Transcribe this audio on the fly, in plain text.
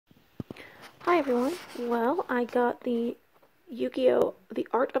Hi everyone. Well, I got the Yu-Gi-Oh! The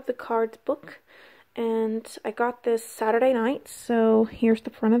Art of the Cards book, and I got this Saturday night, so here's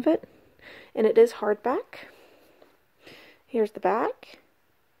the front of it, and it is hardback. Here's the back,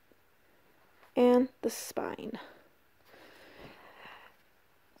 and the spine.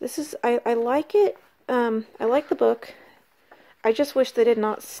 This is, I like it, I like the book. I just wish they did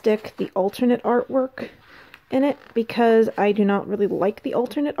not stick the alternate artwork in it, because I do not really like the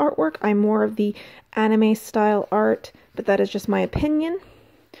alternate artwork. I'm more of the anime style art, but that is just my opinion.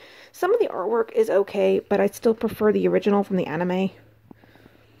 Some of the artwork is okay, but I still prefer the original from the anime.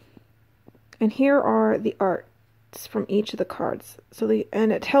 And here are the arts from each of the cards.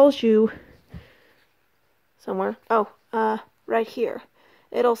 And it tells you somewhere. Right here.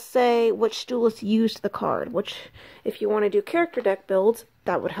 It'll say which duelist used the card, which if you want to do character deck builds,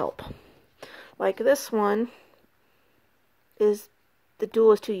 that would help. Like this one is the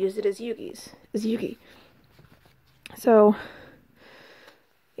duelist who used it as Yugi. So,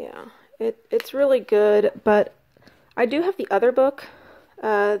 yeah, it's really good, but I do have the other book,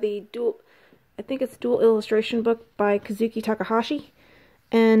 I think it's Duel Illustration book by Kazuki Takahashi,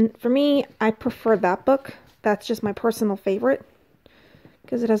 and for me, I prefer that book. That's just my personal favorite,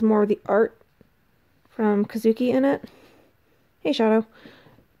 because it has more of the art from Kazuki in it. Hey, Shadow.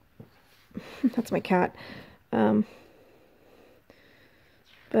 That's my cat.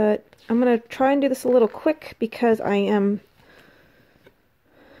 But I'm going to try and do this a little quick because I am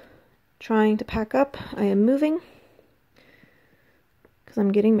trying to pack up. I am moving because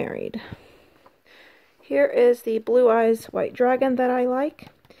I'm getting married. Here is the Blue Eyes White Dragon that I like.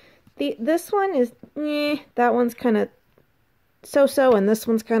 This one is, that one's kind of so-so, and this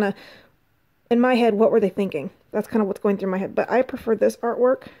one's kind of, in my head, what were they thinking? That's kind of what's going through my head, but I prefer this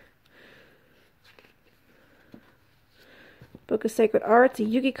artwork. Book of Sacred Arts, a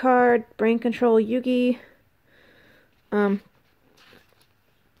Yugi card, Brain Control Yugi, Buster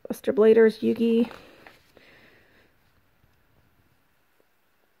Blader's Yugi.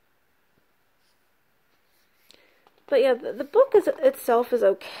 But yeah, the book itself is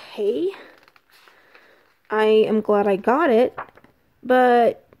okay. I am glad I got it,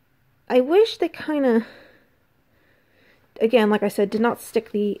 but I wish they kind of, again, like I said, did not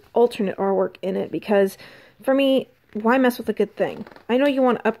stick the alternate artwork in it, because for me, why mess with a good thing? I know you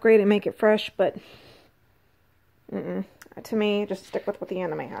want to upgrade and make it fresh, but to me, just stick with what the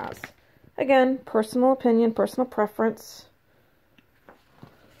anime has. Again, personal opinion, personal preference.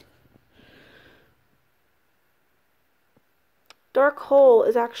 Dark Hole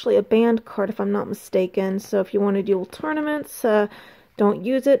is actually a banned card, if I'm not mistaken, so if you want to do tournaments, don't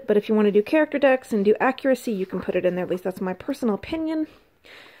use it, but if you want to do character decks and do accuracy, you can put it in there. At least that's my personal opinion.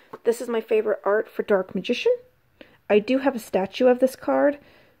 This is my favorite art for Dark Magician. I do have a statue of this card,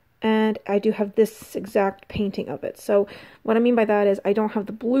 and I do have this exact painting of it. So what I mean by that is I don't have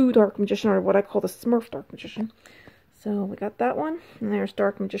the blue Dark Magician, or what I call the Smurf Dark Magician. So we got that one, and there's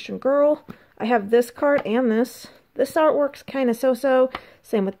Dark Magician Girl. I have this card and this. This artwork's kind of so-so.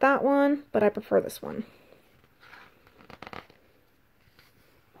 Same with that one, but I prefer this one.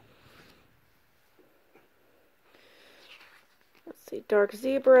 Let's see, Dark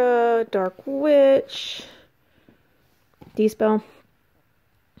Zebra, Dark Witch, D-Spell.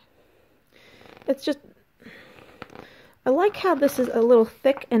 It's just, I like how this is a little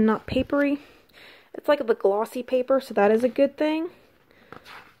thick and not papery. It's like the glossy paper, so that is a good thing.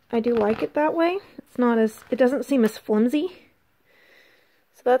 I do like it that way. It's not as, it doesn't seem as flimsy.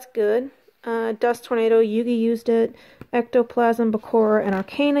 So that's good. Dust Tornado, Yugi used it. Ectoplasm, Bakura, and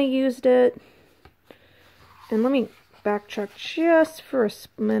Arcana used it. And let me backtrack just for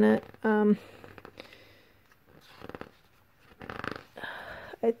a minute.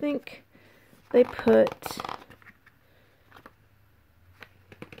 I think they put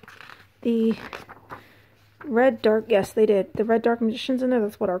the red dark, yes they did, the red Dark Magicians in there.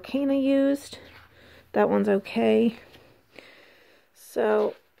 That's what Arcana used. That one's okay.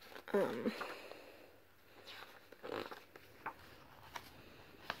 So,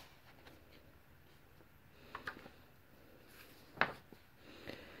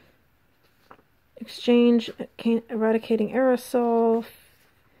 Exchange, Eradicating Aerosol,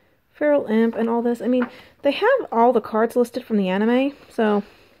 Feral Imp, and all this. I mean, they have all the cards listed from the anime, so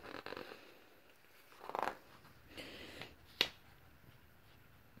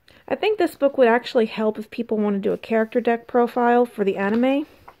I think this book would actually help if people want to do a character deck profile for the anime.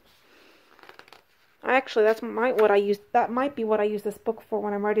 Actually, that might be what I use this book for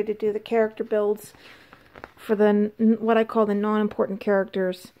when I'm ready to do the character builds for the what I call the non-important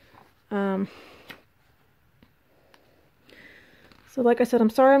characters. So like I said, I'm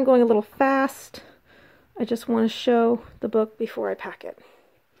sorry I'm going a little fast. I just want to show the book before I pack it.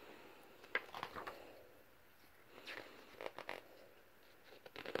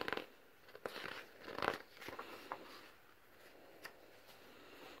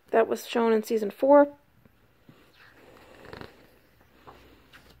 That was shown in season 4.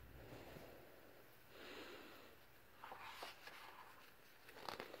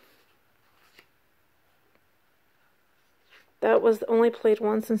 That was only played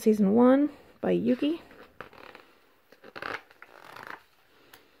once in season 1 by Yugi.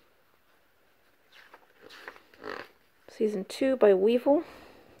 Season 2 by Weevil.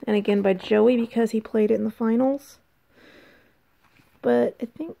 And again by Joey because he played it in the finals. But I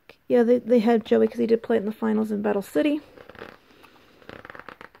think, yeah, they had Joey because he did play it in the finals in Battle City.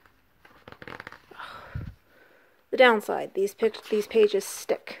 The downside, these pages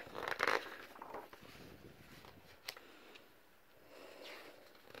stick.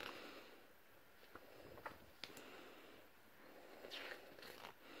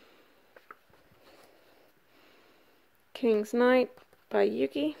 King's Knight by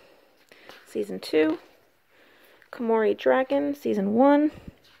Yugi, Season 2. Komori Dragon, Season 1.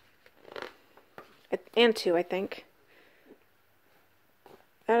 And 2, I think.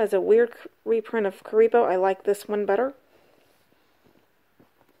 That is a weird reprint of Kuriboh. I like this one better.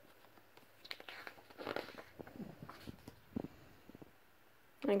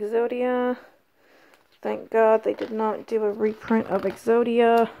 Exodia. Thank God they did not do a reprint of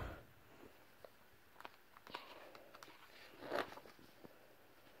Exodia.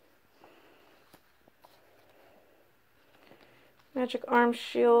 Magic Arm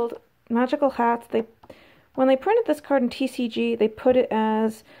Shield. Magical Hats. When they printed this card in TCG, they put it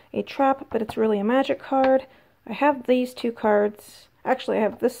as a trap, but it's really a magic card. I have these 2 cards. Actually, I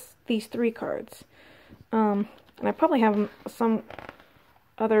have these 3 cards. And I probably have some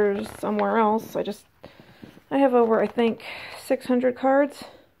others somewhere else. I have over, I think, 600 cards.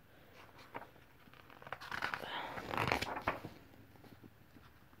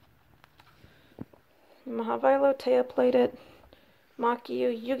 Mahavilo, Taya played it. Makyu,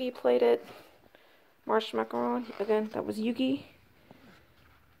 Yugi played it. Marsh Macaron, again, that was Yugi.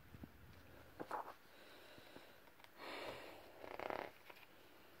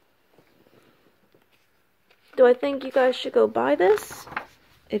 Do I think you guys should go buy this?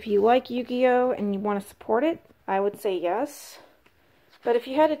 If you like Yu-Gi-Oh! And you want to support it, I would say yes. But if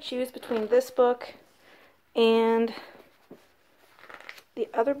you had to choose between this book and the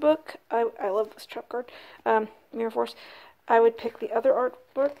other book, I love this trap card, Mirror Force, I would pick the other art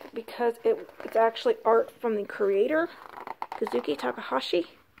book because it's actually art from the creator, Kazuki Takahashi.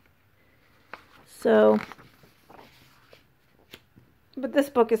 So, but this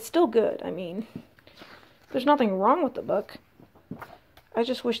book is still good. I mean, there's nothing wrong with the book. I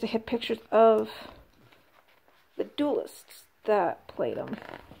just wish they had pictures of the duelists that played them.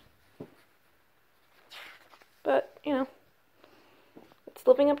 But, you know, it's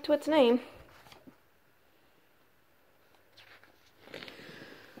living up to its name.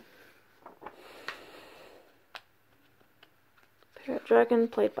 Parrot Dragon,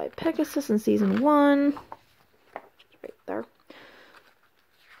 played by Pegasus in Season 1. Right there.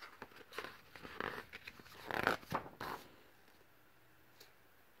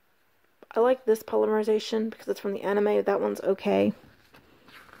 I like this polymerization because it's from the anime. That one's okay.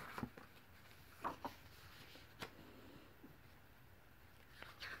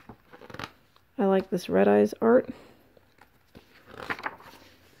 I like this Red Eyes art.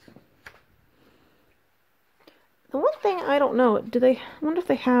 The one thing I don't know, I wonder if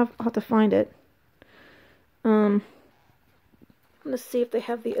they have, I'll have to find it. I'm going to see if they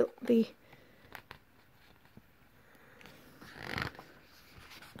have the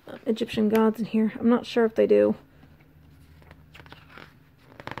Egyptian gods in here. I'm not sure if they do.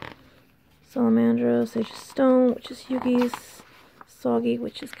 Salamandra, Sage of Stone, which is Yugi's. Soggy,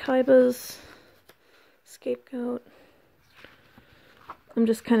 which is Kaiba's. Scapegoat. I'm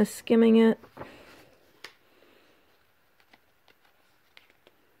just kind of skimming it.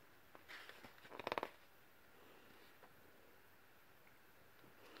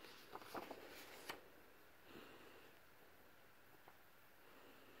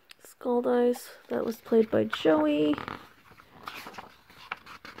 Skull Dice, that was played by Joey.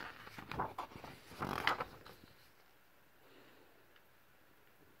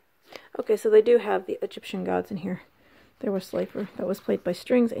 Okay, so they do have the Egyptian gods in here. There was Slifer, that was played by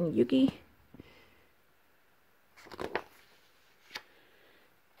Strings and Yugi.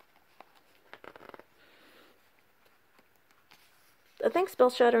 I think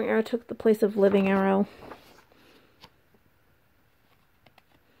Spell Shattering Arrow took the place of Living Arrow.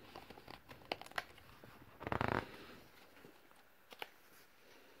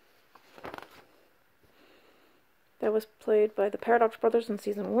 That was played by the Paradox Brothers in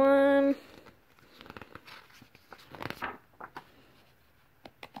Season 1.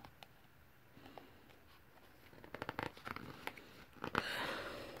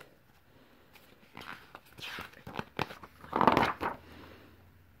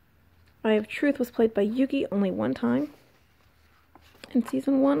 Eye of Truth was played by Yugi only one time in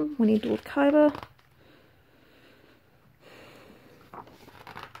Season 1 when he dueled Kaiba.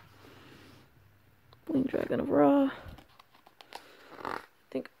 Winged Dragon of Ra. I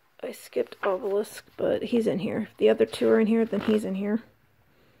think I skipped Obelisk, but he's in here. If the other two are in here, then he's in here.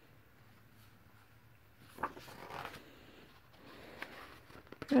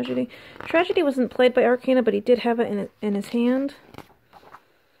 Tragedy. Tragedy wasn't played by Arcana, but he did have it in his hand.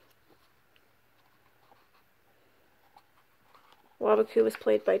 Waboku was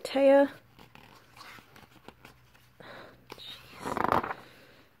played by Taya.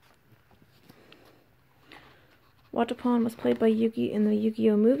 Watapon was played by Yugi in the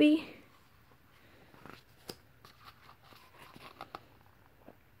Yu-Gi-Oh! Movie.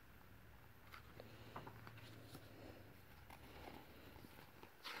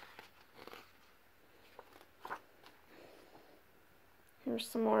 Here's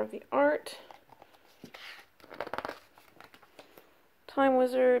some more of the art. Time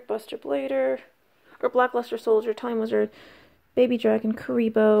Wizard, Buster Blader, or Blackluster Soldier, Time Wizard, Baby Dragon,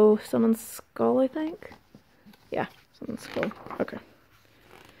 Kuribo, Someone's Skull, I think? Yeah, Someone's Skull. Okay.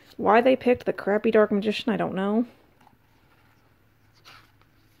 Why they picked the crappy Dark Magician, I don't know.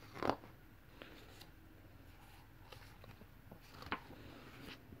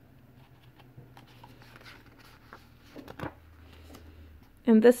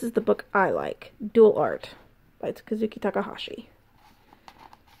 And this is the book I like, Dual Art, by Kazuki Takahashi.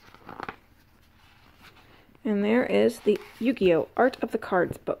 And there is the Yu-Gi-Oh! Art of the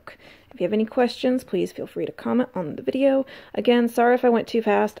Cards book. If you have any questions, please feel free to comment on the video. Again, sorry if I went too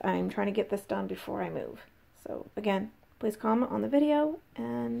fast. I'm trying to get this done before I move. So, again, please comment on the video,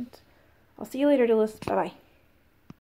 and I'll see you later, Duelists. Bye-bye.